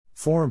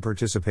Forum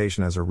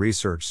participation as a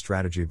research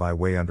strategy by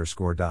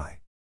way_die.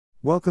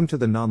 Welcome to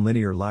the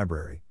Nonlinear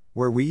Library,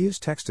 where we use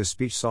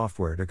text-to-speech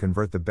software to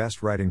convert the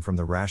best writing from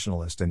the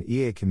Rationalist and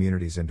EA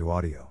communities into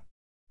audio.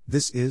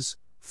 This is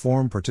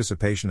Forum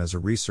participation as a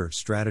research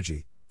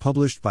strategy,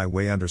 published by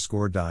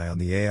way_die on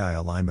the AI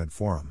Alignment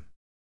Forum.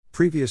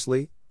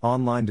 Previously,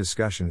 online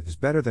discussion is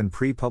better than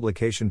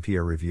pre-publication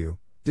peer review,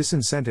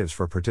 disincentives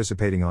for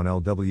participating on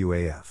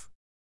LWAF.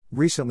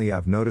 Recently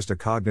I've noticed a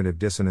cognitive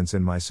dissonance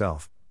in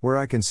myself, where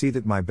I can see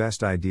that my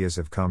best ideas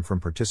have come from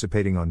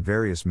participating on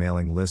various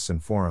mailing lists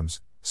and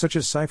forums, such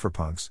as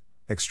cypherpunks,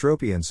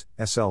 extropians,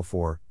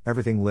 SL4,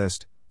 Everything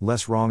List,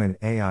 LessWrong and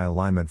AI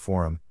Alignment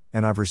Forum,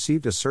 and I've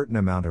received a certain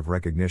amount of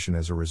recognition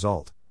as a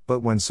result,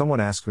 but when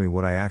someone asks me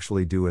what I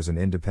actually do as an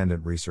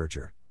independent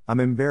researcher, I'm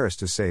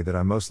embarrassed to say that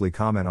I mostly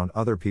comment on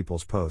other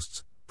people's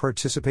posts,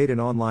 participate in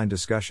online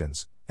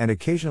discussions, and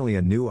occasionally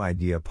a new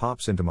idea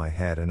pops into my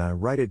head and I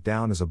write it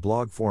down as a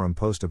blog forum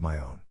post of my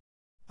own.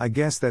 I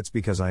guess that's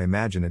because I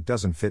imagine it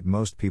doesn't fit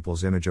most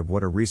people's image of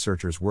what a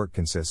researcher's work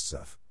consists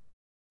of.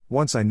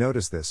 Once I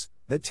notice this,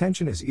 that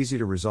tension is easy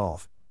to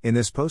resolve. In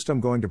this post I'm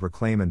going to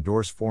proclaim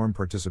endorse forum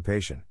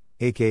participation,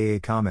 aka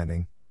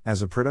commenting,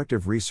 as a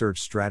productive research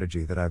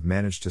strategy that I've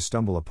managed to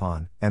stumble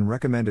upon, and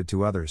recommend it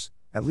to others,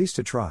 at least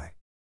to try.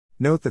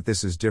 Note that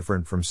this is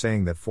different from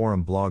saying that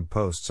forum blog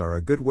posts are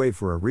a good way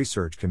for a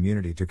research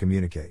community to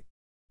communicate.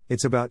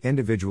 It's about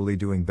individually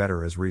doing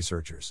better as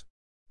researchers.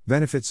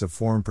 Benefits of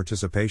forum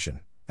participation,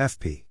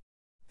 FP.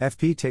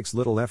 FP takes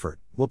little effort,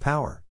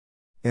 willpower.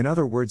 In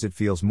other words, it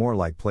feels more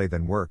like play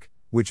than work,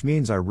 which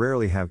means I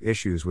rarely have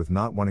issues with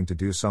not wanting to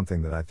do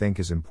something that I think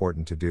is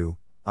important to do,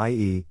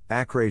 i.e.,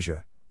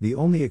 akrasia, the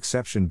only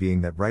exception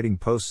being that writing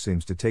posts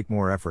seems to take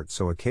more effort,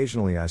 so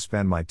occasionally I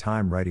spend my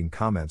time writing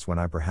comments when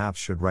I perhaps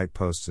should write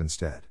posts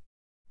instead.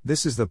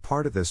 This is the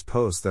part of this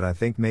post that I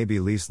think may be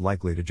least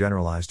likely to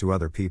generalize to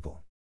other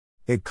people.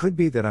 It could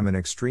be that I'm an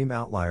extreme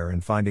outlier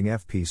in finding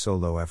FP so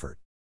low effort.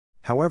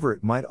 However,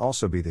 it might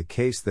also be the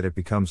case that it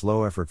becomes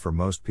low effort for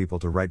most people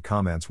to write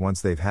comments once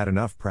they've had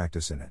enough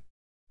practice in it.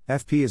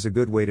 FP is a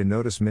good way to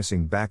notice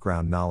missing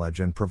background knowledge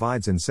and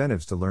provides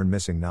incentives to learn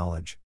missing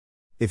knowledge.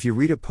 If you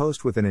read a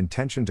post with an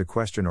intention to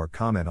question or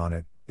comment on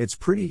it, it's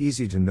pretty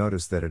easy to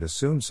notice that it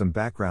assumes some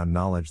background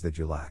knowledge that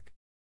you lack.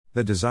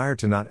 The desire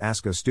to not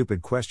ask a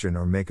stupid question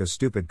or make a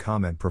stupid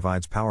comment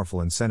provides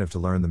powerful incentive to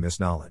learn the missed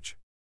knowledge.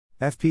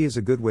 FP is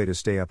a good way to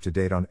stay up to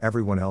date on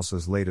everyone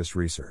else's latest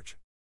research.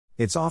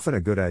 It's often a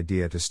good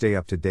idea to stay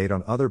up to date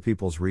on other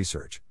people's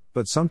research,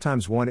 but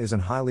sometimes one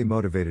isn't highly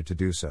motivated to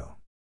do so.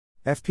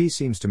 FP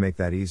seems to make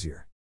that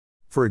easier.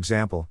 For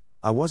example,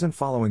 I wasn't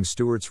following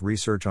Stuart's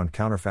research on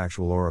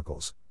counterfactual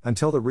oracles,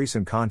 until the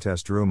recent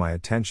contest drew my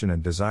attention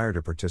and desire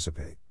to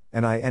participate,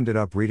 and I ended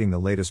up reading the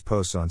latest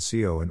posts on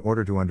CO in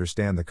order to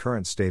understand the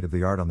current state of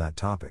the art on that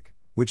topic,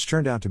 which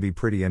turned out to be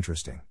pretty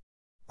interesting.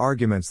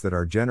 Arguments that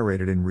are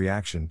generated in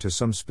reaction to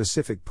some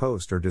specific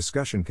post or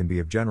discussion can be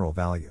of general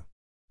value.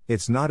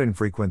 It's not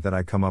infrequent that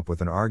I come up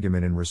with an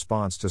argument in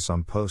response to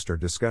some post or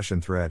discussion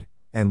thread,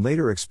 and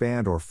later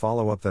expand or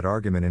follow up that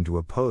argument into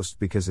a post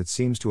because it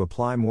seems to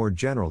apply more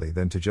generally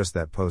than to just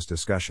that post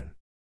discussion.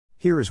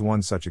 Here is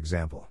one such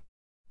example.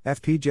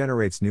 FP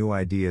generates new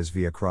ideas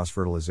via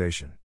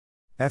cross-fertilization.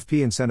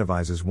 FP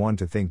incentivizes one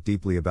to think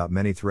deeply about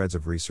many threads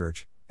of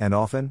research, and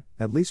often,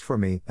 at least for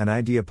me, an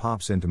idea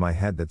pops into my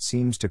head that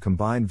seems to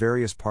combine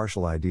various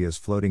partial ideas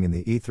floating in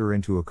the ether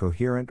into a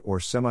coherent or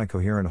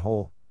semi-coherent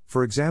whole,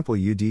 for example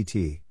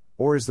UDT,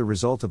 or is the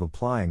result of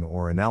applying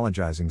or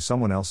analogizing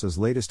someone else's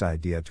latest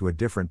idea to a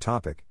different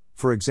topic,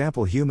 for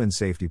example human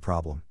safety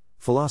problem,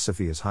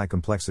 philosophy is high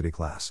complexity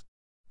class.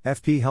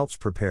 FP helps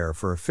prepare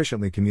for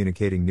efficiently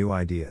communicating new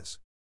ideas.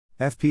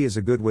 FP is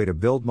a good way to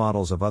build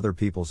models of other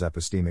people's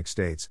epistemic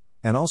states,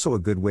 and also a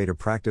good way to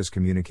practice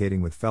communicating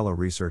with fellow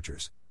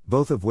researchers,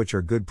 both of which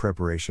are good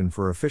preparation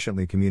for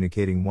efficiently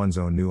communicating one's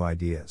own new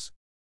ideas.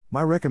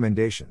 My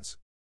recommendations.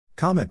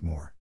 Comment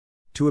more.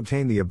 To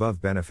obtain the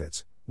above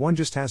benefits, one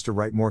just has to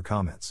write more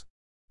comments.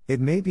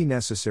 It may be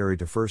necessary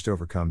to first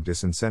overcome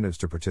disincentives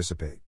to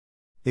participate.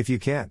 If you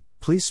can't,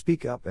 please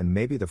speak up and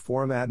maybe the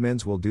forum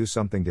admins will do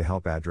something to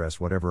help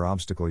address whatever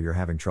obstacle you're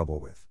having trouble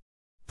with.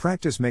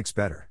 Practice makes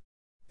better.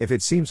 If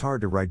it seems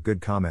hard to write good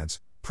comments,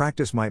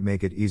 practice might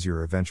make it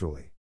easier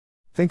eventually.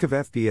 Think of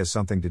FP as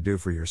something to do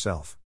for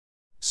yourself.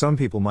 Some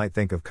people might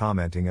think of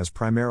commenting as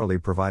primarily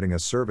providing a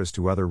service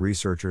to other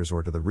researchers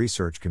or to the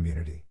research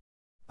community.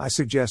 I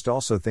suggest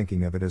also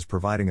thinking of it as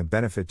providing a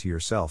benefit to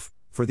yourself,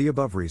 for the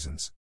above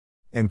reasons.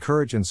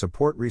 Encourage and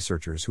support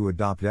researchers who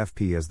adopt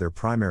FP as their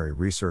primary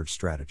research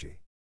strategy.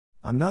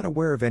 I'm not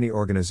aware of any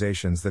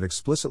organizations that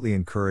explicitly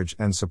encourage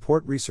and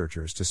support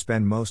researchers to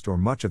spend most or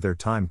much of their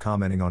time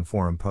commenting on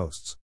forum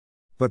posts.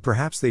 But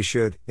perhaps they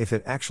should, if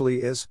it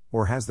actually is,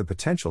 or has the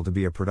potential to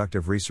be a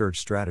productive research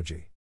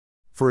strategy.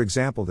 For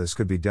example, this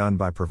could be done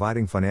by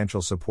providing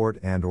financial support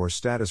and/or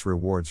status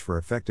rewards for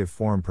effective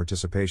forum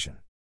participation.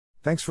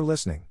 Thanks for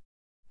listening.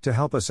 To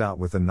help us out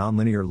with the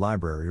Nonlinear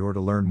Library or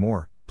to learn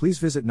more, please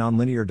visit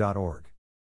nonlinear.org.